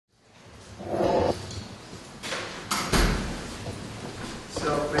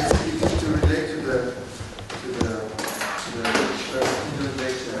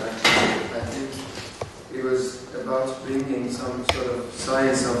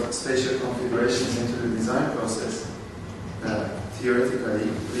of spatial configurations into the design process. Theoretically,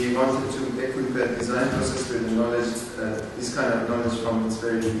 we wanted to equip the design process with the knowledge, this kind of knowledge from its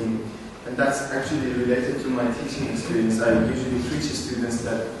very beginning. And that's actually related to my teaching experience. I usually preach to students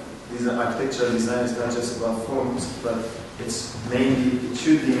that architectural design is not just about forms, but it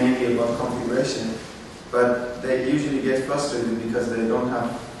should be mainly about configuration. But they usually get frustrated because they don't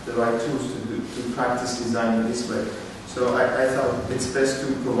have the right tools to practice design in this way. So I thought it's best to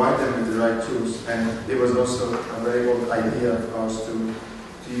provide them with the right tools, and it was also a very old idea of ours to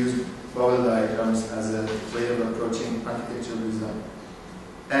use bubble diagrams as a way of approaching architectural design.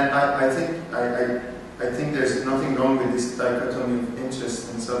 And I think there's nothing wrong with this dichotomy of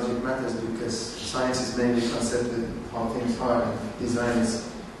interest and subject matters, because science is mainly concerned with how things are, and design is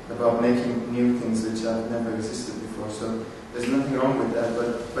about making new things which have never existed before. So there's nothing wrong with that,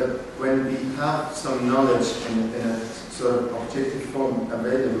 but when we have some knowledge in a sort of objective form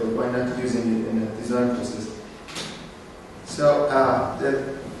available, why not using it in a design process? So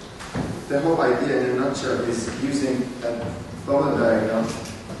the whole idea in a nutshell is using a bubble diagram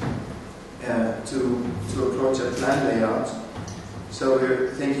to approach a plan layout. So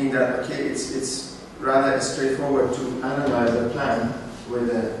we're thinking that, okay, it's rather straightforward to analyze a plan with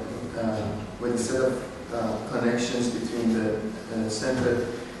a set of connections between the center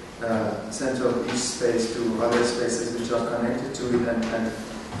of each space to other spaces which are connected to it, and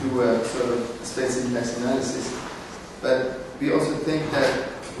do a sort of space index analysis. But we also think that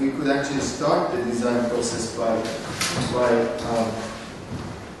we could actually start the design process by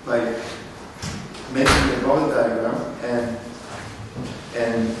making a bubble diagram,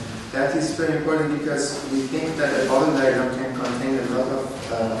 and that is very important because we think that a bubble diagram can contain a lot of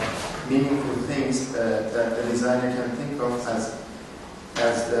meaningful things that a designer can think of as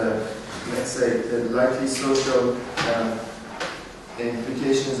the, let's say, the likely social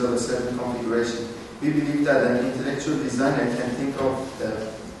implications of a certain configuration. We believe that an intellectual designer can think of the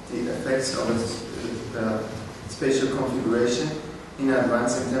effects of a spatial configuration in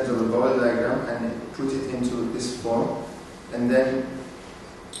advance in terms of a bubble diagram and put it into this form, and then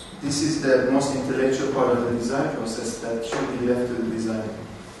this is the most intellectual part of the design process that should be left to the designer.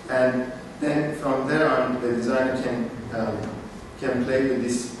 And then from there on, the designer can play with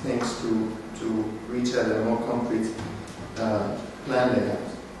these things to reach at a more concrete plan layout.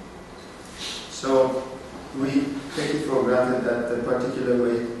 So we take it for granted that the particular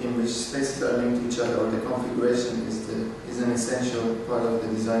way in which spaces are linked to each other, or the configuration, is an essential part of the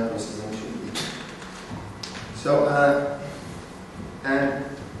design process and should be. So, and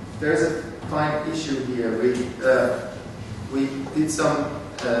there's a fine issue here. We did some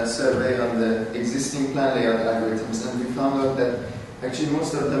survey on the existing plan layout algorithms, and we found out that actually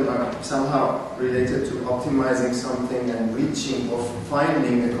most of them are somehow related to optimizing something and reaching or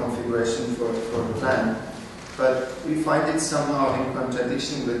finding a configuration for a plan. But we find it somehow in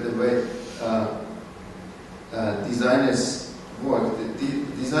contradiction with the way designers work. The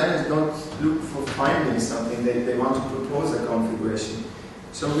designers don't look for finding something, they want to propose a configuration.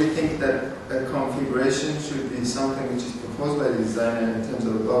 So we think that a configuration should be something which is proposed by the designer in terms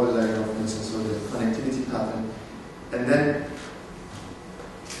of a bubble diagram, for instance, or the connectivity pattern. And then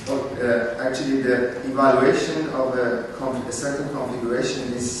actually the evaluation of a certain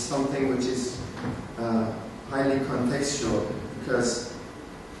configuration is something which is highly contextual, because,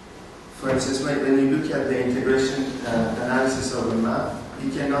 for instance, when you look at the integration analysis of a map, you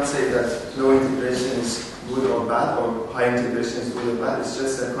cannot say that low integration is good or bad, or high integration is good or bad. It's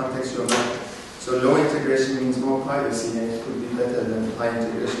just a contextual map. So low integration means more privacy, and it could be better than high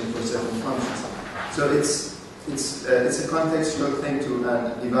integration for certain functions. So it's a contextual thing to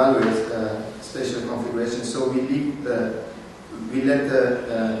evaluate spatial configuration. So we let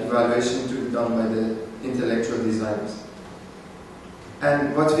the evaluation to be done by the intellectual designers.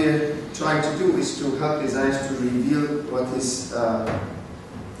 And what we're trying to do is to help designers to reveal what is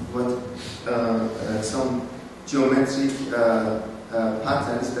some geometric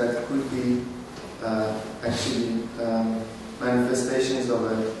patterns that could be actually manifestations of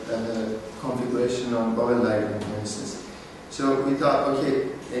a configuration on bubble diagram, for instance. So we thought, okay,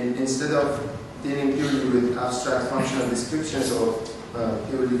 instead of dealing purely with abstract functional descriptions or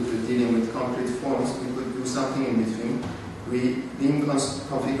purely dealing with concrete forms, we could do something in between. We deem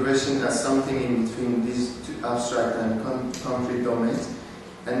configuration as something in between these two abstract and concrete domains,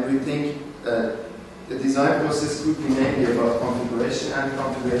 and we think the design process could be mainly about configuration and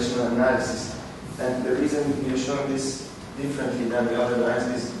configurational analysis. And the reason we are showing this differently than the other lines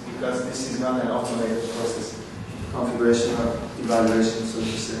is because this is not an automated process, configurational evaluation, so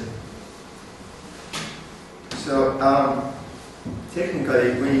to say. So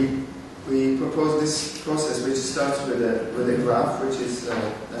technically, we propose this process which starts with a graph, which is a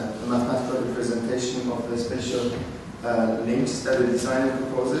mathematical representation of the spatial links that the designer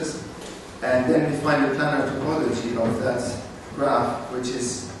proposes, and then we find the planar topology of that graph, which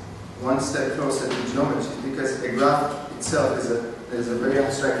is one step closer to geometry, because a graph itself is a very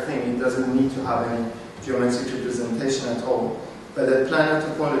abstract thing. It doesn't need to have any geometric representation at all. But a planar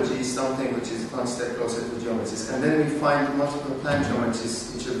topology is something which is one step closer to geometries. And then we find multiple plane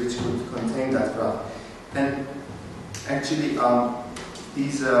geometries, each of which would contain that graph. And actually,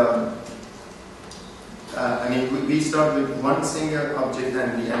 we start with one single object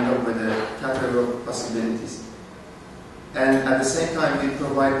and we end up with a catalog of possibilities. And at the same time, we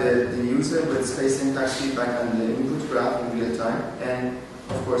provide the user with space syntax feedback on the input graph in real time. And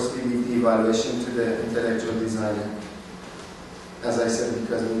of course, we leave the evaluation to the intellectual designer. As I said,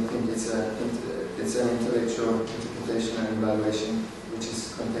 because we think it's an intellectual interpretation and evaluation which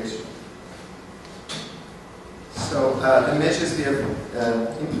is contextual. So the measures we have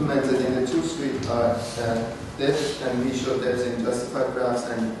implemented in the tool suite are depth, and we show depth in justified graphs,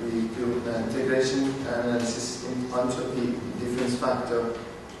 and we do integration analysis in entropy, difference factor,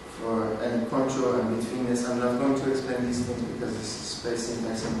 and control and betweenness. I'm not going to explain these things because this is space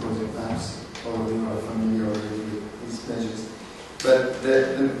syntax Symposium. Perhaps all of you are familiar already with these measures. But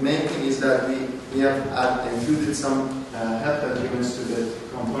the main thing is that we have included some help arguments to the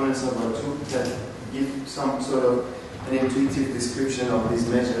components of our tool that give some sort of an intuitive description of these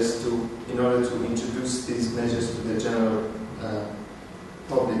measures in order to introduce these measures to the general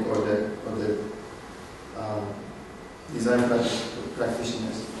public or the design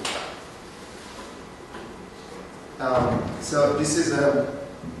practitioners. So this is a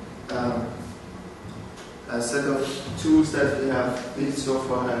set of tools that we have built so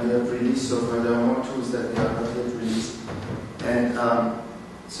far and we have released so far. There are more tools that we have not yet released. And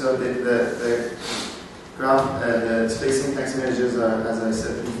so the graph, the space syntax measures are, as I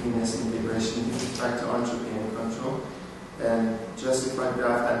said, betweenness, integration, difference factor, entropy, and control, and justified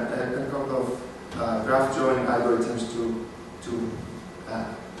graph, and a couple of graph drawing algorithms to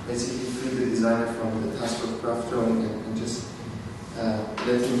basically free the designer from the task of graph drawing and just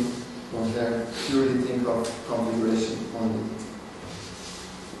let him purely think of configuration only.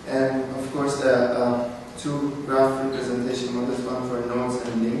 And of course, two graph representation models, one for nodes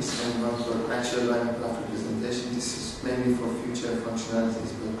and links and one for actual line graph representation. This is mainly for future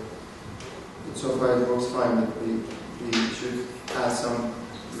functionalities, but so far it works fine, but we should add some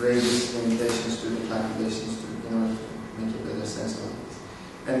radius limitations to the calculations in order to make a better sense of this.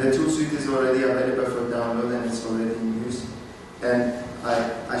 And the tool suite is already available for download and it's already in use. And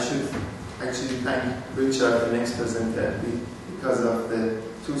I should actually thank Richard, the next presenter, because of the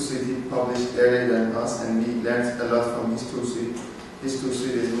tool suite he published earlier than us, and we learned a lot from his tool suite. His tool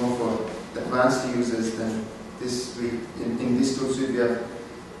suite is more for advanced users than this. In this tool suite we have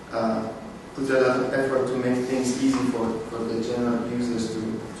put a lot of effort to make things easy for the general users to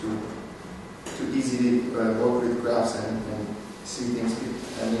easily work with graphs and see things.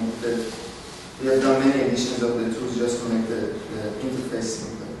 I mean, we have done many editions of the tools just to make the interface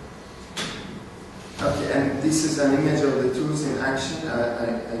simpler. Okay, and this is an image of the tools in action.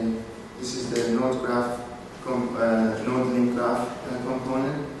 This is the node graph, node link graph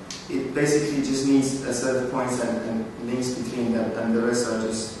component. It basically just needs a set of points and links between them, and the rest are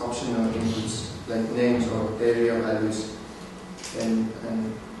just optional inputs like names or area values and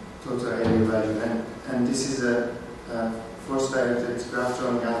total area value. And this is a force-directed graph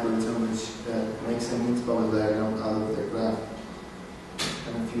drawing algorithm which makes a neat bubble diagram out of the graph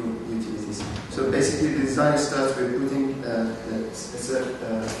and a few utilities. So basically the design starts with putting a set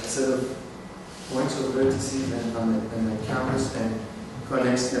of points or vertices and a canvas and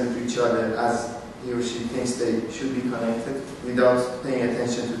connects them to each other as he or she thinks they should be connected without paying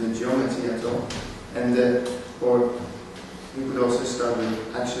attention to the geometry at all. And or we could also start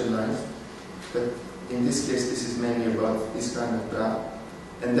with actual lines, but in this case this is mainly about this kind of graph.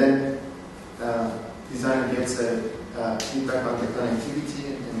 And then designer gets a feedback on the connectivity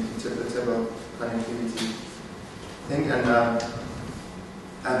and interpretable connectivity thing, and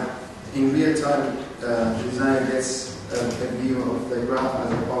in real time the designer gets a view of the graph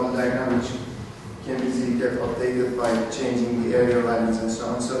as a bubble diagram which can easily get updated by changing the area values and so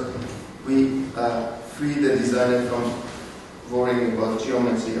on. So we free the designer from worrying about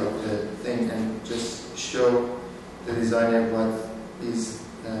geometry of the thing and just show the designer what is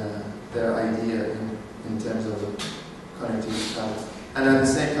their idea in terms of the connectivity paths. And at the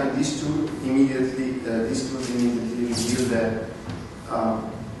same time, these tools immediately reveal the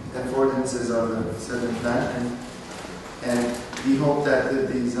affordances of a certain plan, and And we hope that the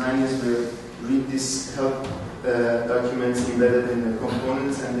designers will read this help documents embedded in the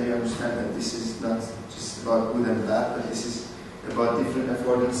components, and they understand that this is not just about good and bad, but this is about different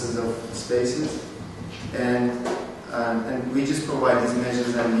affordances of spaces. And we just provide these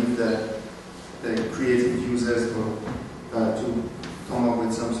measures and leave the creative users to come up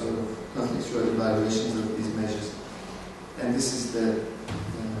with some sort of contextual evaluations of these measures. And this is the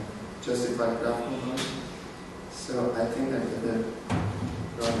justified graph component. So I think I could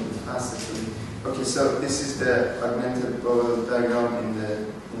run a bit faster. Okay, so this is the augmented bubble diagram in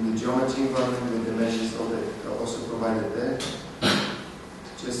the geometry environment with the measures also provided there.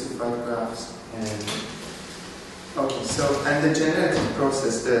 Justified graphs and okay, so and the generative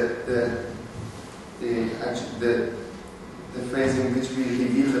process, the phase in which we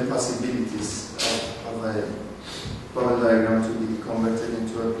reveal the possibilities of a bubble diagram to be converted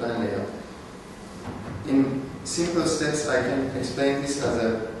into a plan layout. In simple steps, I can explain this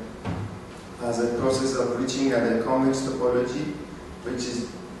as a process of reaching at a convex topology, which is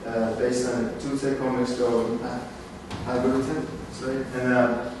based on a two-tailed convex algorithm.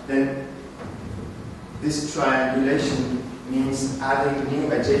 And then this triangulation means adding new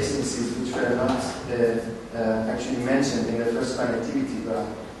adjacencies which were not actually mentioned in the first connectivity graph.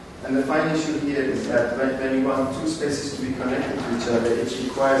 And the final issue here is that when you want two spaces to be connected to each other, it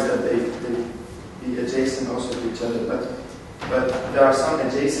requires that they be adjacent also to each other. But there are some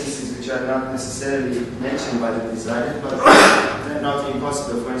adjacencies which are not necessarily mentioned by the designer, but they're not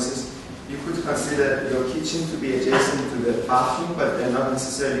impossible. For instance, you could consider your kitchen to be adjacent to the bathroom, but they're not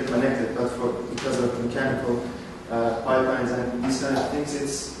necessarily connected. But because of mechanical pipelines and these kind of things,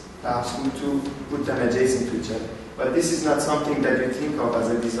 it's perhaps good to put them adjacent to each other. But this is not something that you think of as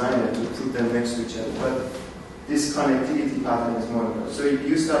a designer to put them next to each other. But this connectivity pattern is more important. So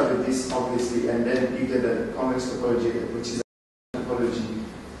you start with this, obviously, and then you get a convex topology, which is a topology,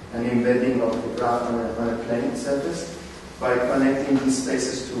 an embedding of the graph on a plane surface by connecting these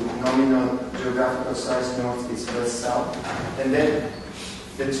spaces to nominal geographical size north, east, west, south. And then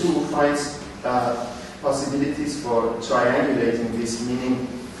the two finds possibilities for triangulating this, meaning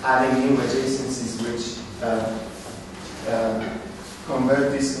adding new adjacencies which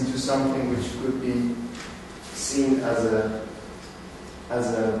convert this into something which could be seen as a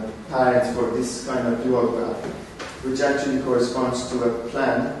parent for this kind of dual graph, which actually corresponds to a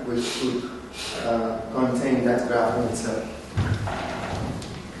plan which could contain that graph in itself.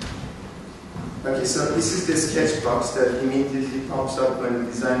 Okay, so this is the sketch box that immediately pops up when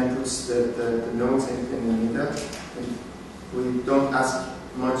the designer puts the nodes in the middle. We don't ask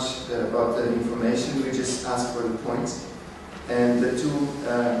much about the information, we just ask for the points. And the two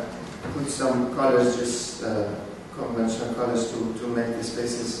put some colors, just conventional colors to make the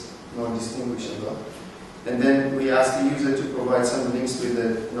spaces more distinguishable. And then we ask the user to provide some links with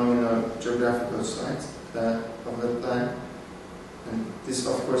the nominal geographical sites of the plan. And this,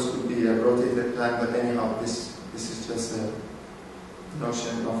 of course, could be a rotated plan, but anyhow, this is just a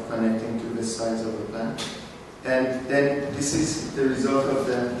notion of connecting to the sides of the plan. And then this is the result of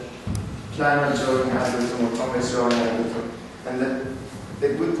the planar drawing algorithm or convex drawing algorithm. And the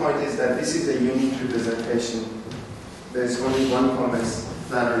good point is that this is a unique representation. There's only one convex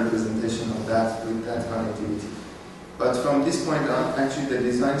planar representation of that with that connectivity. But from this point on, actually the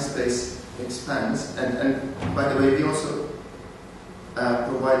design space expands. And by the way, we also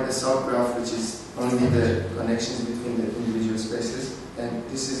provide a subgraph which is only the connections between the individual spaces. And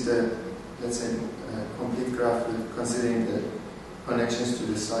this is the, let's say, complete graph with considering the connections to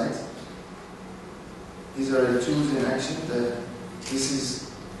the sides. These are the tools in action. This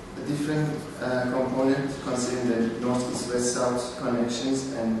is a different component considering the north, east, west, south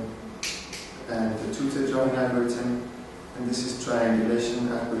connections and the two-tailed drawing algorithm. And this is triangulation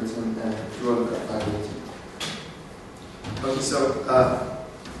algorithm and dual graph algorithm. Okay, so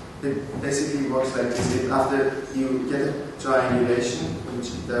it basically works like this. After you get a triangulation,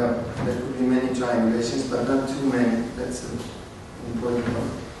 which there could be many triangulations, but not too many. That's an important one.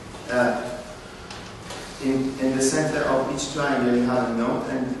 In the center of each triangle, you have a node,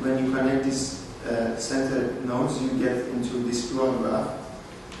 and when you connect these center nodes, you get into this dual graph.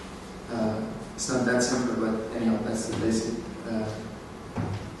 It's not that simple, but anyhow, that's the basic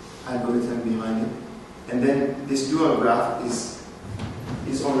algorithm behind it. And then this dual graph is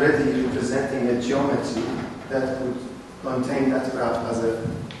already representing a geometry that could contain that graph as a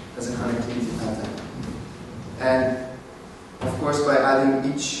connectivity pattern. And of course, by adding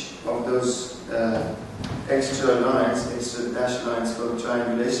each of those extra lines, extra dash lines for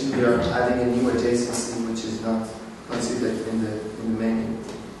triangulation, we are adding a new adjacency which is not considered in the main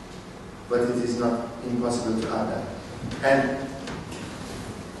input. But it is not impossible to add that. And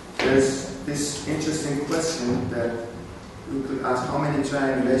there's this interesting question that we could ask: how many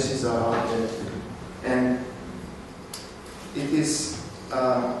triangulations are out there? And it is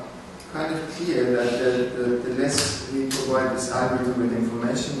kind of clear that the less we provide this algorithm with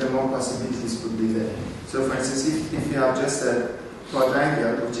information, the more possibilities would be there. So for instance, if you have just a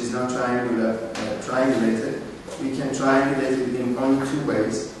quadrangle, which is not triangulated, we can triangulate it in only 2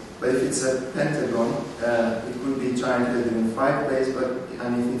 ways. But if it's a pentagon, it could be triangulated in 5 ways,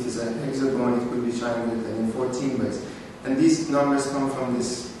 and if it is a hexagon, it could be triangulated in 14 ways. And these numbers come from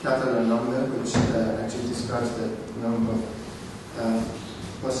this Catalan number, which actually describes the number of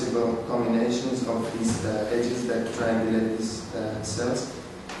possible combinations of these edges that triangulate these cells.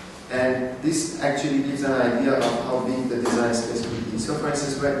 And this actually gives an idea of how big the design space would be. So for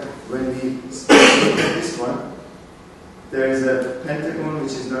instance, when we look at this one, there is a pentagon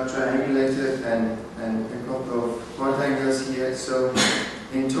which is not triangulated and a couple of quadrangles here. So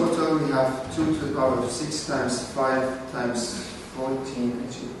in total we have 2 to the power of 6 times 5 times 14.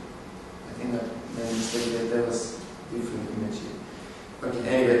 Actually, I think I made a mistake there. There was different image here. Okay,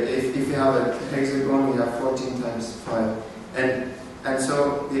 anyway, if we have a hexagon, we have 14 times 5. And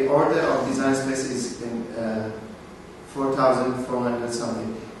so the order of design space is in 4,400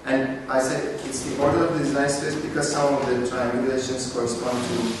 something. And I said it's the order of the design space because some of the triangulations correspond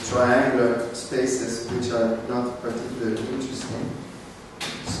to triangular spaces which are not particularly interesting.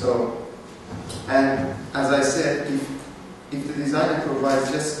 So, and as I said, if the designer provides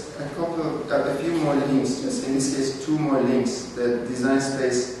just a few more links, just in this case 2 more links, the design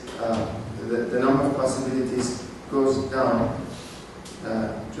space, the number of possibilities goes down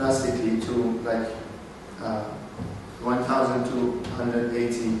drastically to like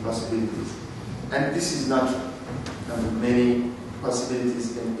 1,280 possibilities. And this is not many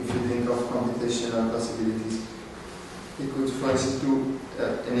possibilities if you think of computational possibilities. You could, for instance, do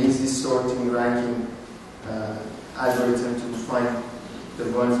an easy sorting, ranking algorithm to find the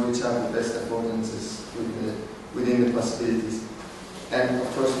ones which have the best affordances within the possibilities. And of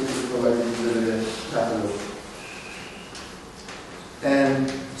course, we could provide the user with a catalog. And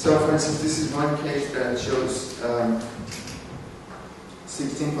so, for instance, this is one case that shows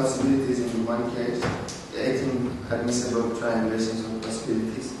 16 possibilities in one case, 18 admissible triangulations of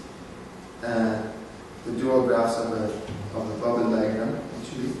possibilities, the dual graphs of a bubble diagram,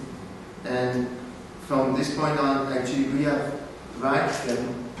 actually. And from this point on, actually, we have ranked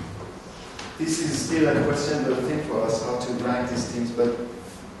them. This is still a questionable thing for us, how to rank these things, but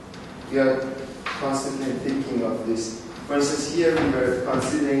we are constantly thinking of this. For instance, here we are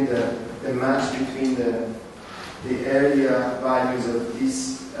considering the match between the area values of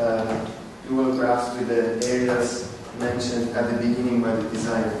these dual graphs with the areas mentioned at the beginning by the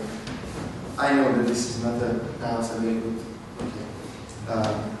designer. I know that this is not perhaps a very good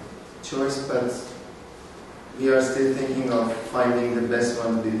choice, but we are still thinking of finding the best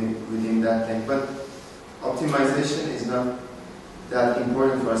one within that thing. But optimization is not that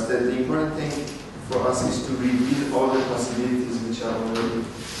important for us. The important thing for us is to reveal all the possibilities which are already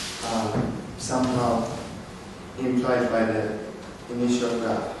somehow implied by the initial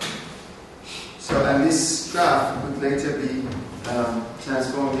graph. So, and this graph would later be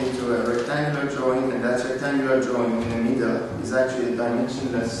transformed into a rectangular drawing, and that rectangular drawing in the middle is actually a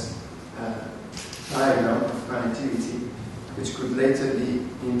dimensionless diagram of connectivity, which could later be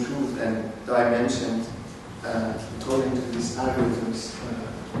improved and dimensioned according to these algorithms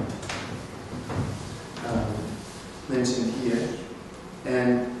mentioned here.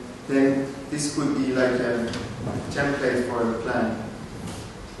 And then this could be like a template for a plan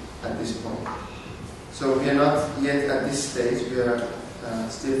at this point. So we are not yet at this stage. We are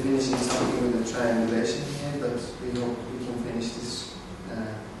still finishing something with the triangulation here, but we hope we can finish this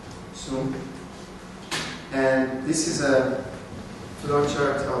soon. And this is a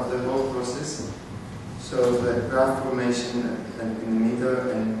flowchart of the whole process. So the graph formation and in the middle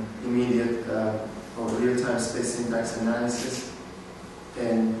and immediate or real-time space syntax analysis,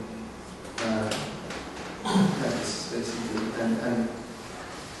 and basically,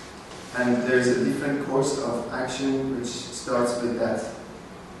 and there's a different course of action which starts with that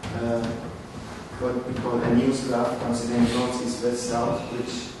what we call a news graph, considering northeast, west, south,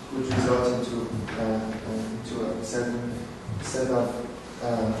 which would result into a set of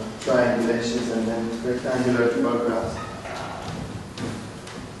triangulations and then rectangular dual graphs.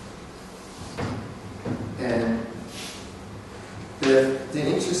 And the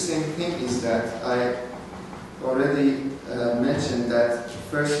interesting thing is that I already mentioned that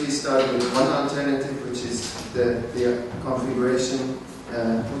first we start with one alternative, which is the configuration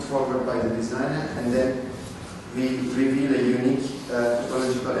put forward by the designer, and then we reveal a unique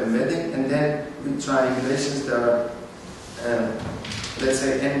topological embedding, and then with triangulations there are, let's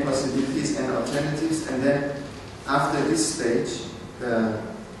say, n possibilities and alternatives, and then after this stage,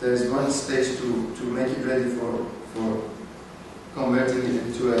 there is one stage to make it ready for converting it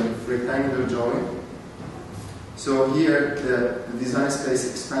into a rectangular drawing. So here the design space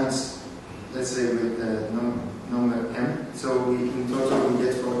expands, let's say, with the number m. So in total we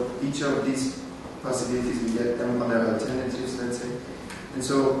get for each of these possibilities we get m other alternatives, let's say. And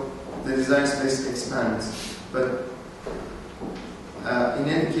so the design space expands. But in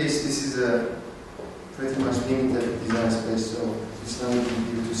any case, this is a pretty much limited design space, so it's not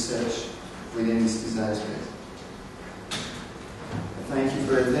easy to search within this design space. Thank you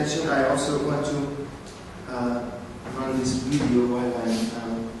for your attention. I also want to run this video while I'm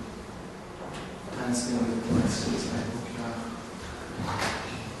answering the questions. I hope you have.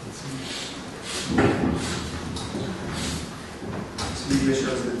 This video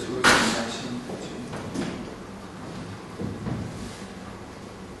shows the tools in action.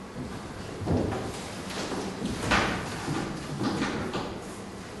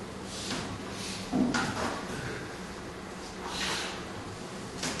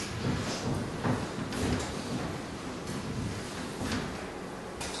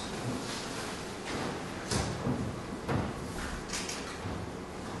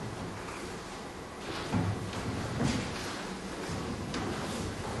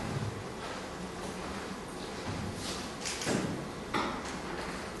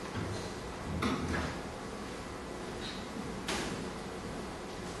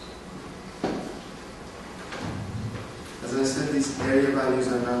 As I said, these area values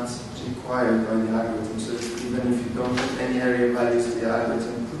are not required by the algorithm, so even if you don't put any area values, the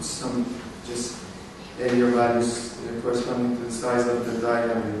algorithm puts some just area values corresponding to the size of the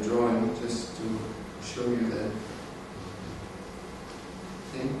diagram you're drawing, just to show you that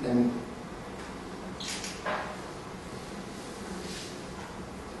thing. And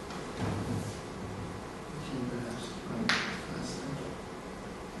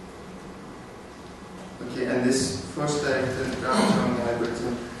and this first directed ground drawing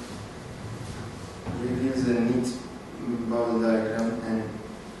algorithm reveals a neat bubble diagram, and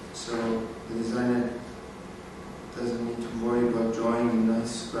so the designer doesn't need to worry about drawing a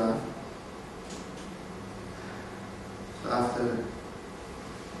nice graph. So after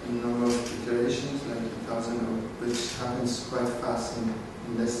a number of iterations, like 1,000, which happens quite fast in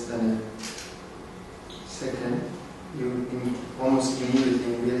less than a second, you almost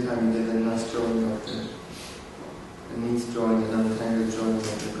immediately in real time you get a nice drawing of a neat drawing, an rectangular drawing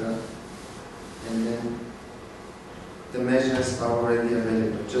of the graph. And then the measures are already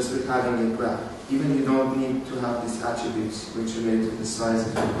available just with having a graph. Even you don't need to have these attributes which relate to the size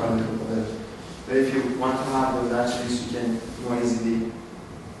of the polynomial. But if you want to have those attributes, you can more easily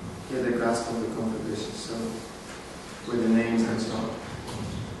get a grasp of the configuration, so with the names and so on.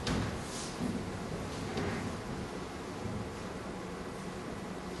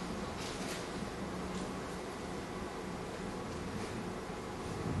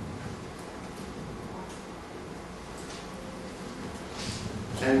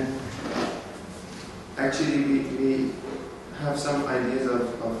 And actually, we have some ideas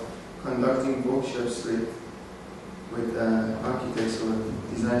of conducting workshops with architects or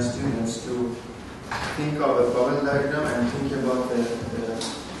design students to think of a bubble diagram and think about the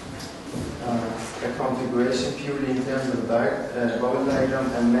configuration purely in terms of bubble diagram,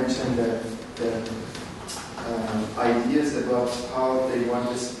 and mention the ideas about how they want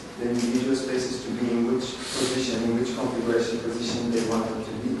the individual spaces to be, in which position, in which configuration position they want them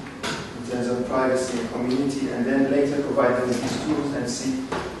to be, in terms of privacy and community, and then later provide them with these tools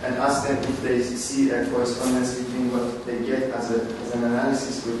and ask them if they see a correspondence between what they get as an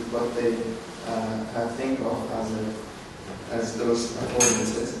analysis with what they think of as those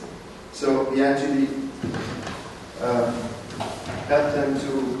affordances. So we actually help them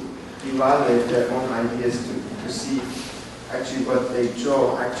to evaluate their own ideas to see actually what they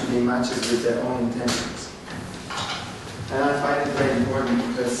draw actually matches with their own intentions. And I find it very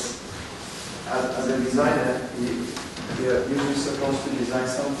important because as a designer, we are usually supposed to design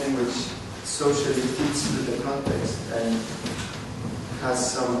something which socially fits with the context and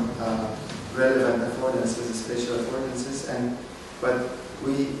has some relevant affordances, spatial affordances, but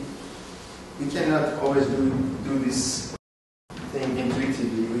we cannot always do this thing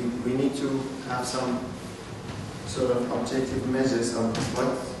intuitively. We need to have some sort of objective measures of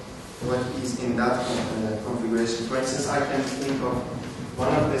what is in that configuration. For instance, I can think of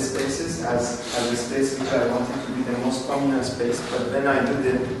one of the spaces as a space which I wanted to be the most communal space, but when I do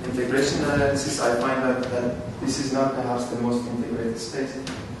the integration analysis, I find out that this is not perhaps the most integrated space,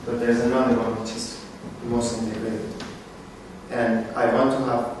 but there's another one which is the most integrated. And I want to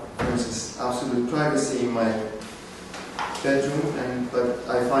have, for instance, absolute privacy in my bedroom, but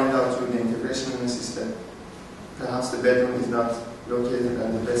I find out through the integration analysis that perhaps the bedroom is not located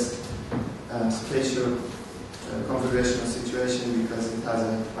at the best spatial configurational situation because it has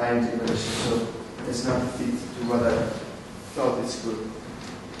a high integration, so it's not fit to what I thought it's good.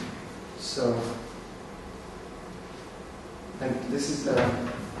 So, and this is the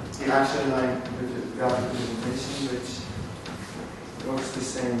action line with the graphic presentation, which works the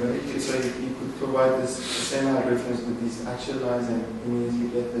same way. So you could provide the same algorithms with these action lines and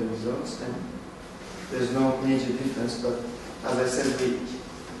immediately get the results. And there's no major difference, but as I said,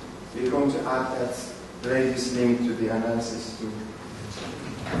 we're going to add that radius limit to the analysis to make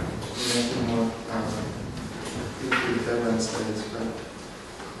it more determined studies.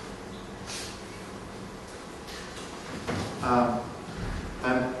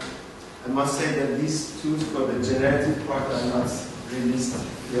 I must say that these tools for the generative part are not released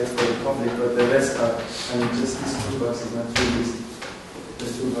yet for the public, but the rest are. I mean, just this toolbox is not released. The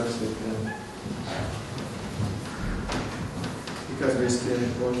toolbox with them. Because we're still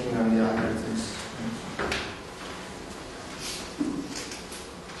working on the algorithms.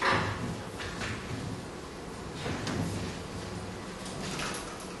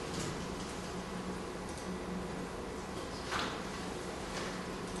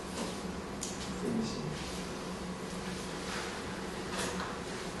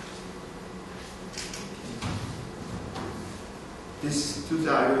 This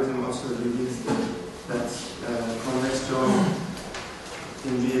tutor algorithm also reveals that convex drawing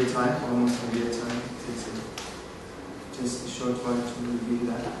in real time, almost in real time. It takes just a short while to reveal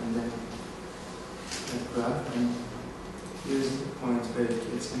that and then that graph. And here's the point where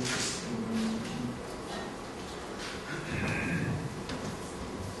it gets interesting.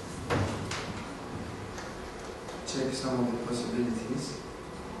 Check some of the possibilities.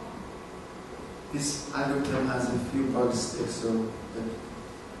 This algorithm has a few bugs still, so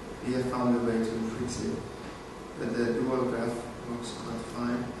we have found a way to fix it. But the dual graph works quite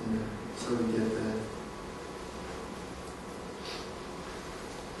fine, so we get the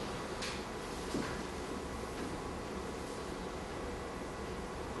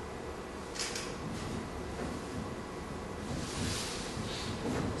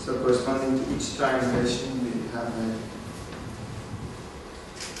so corresponding to each triangulation, we have a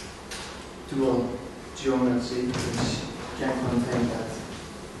dual geometry which can contain that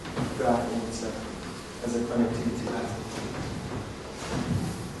graph in itself as a connectivity pattern.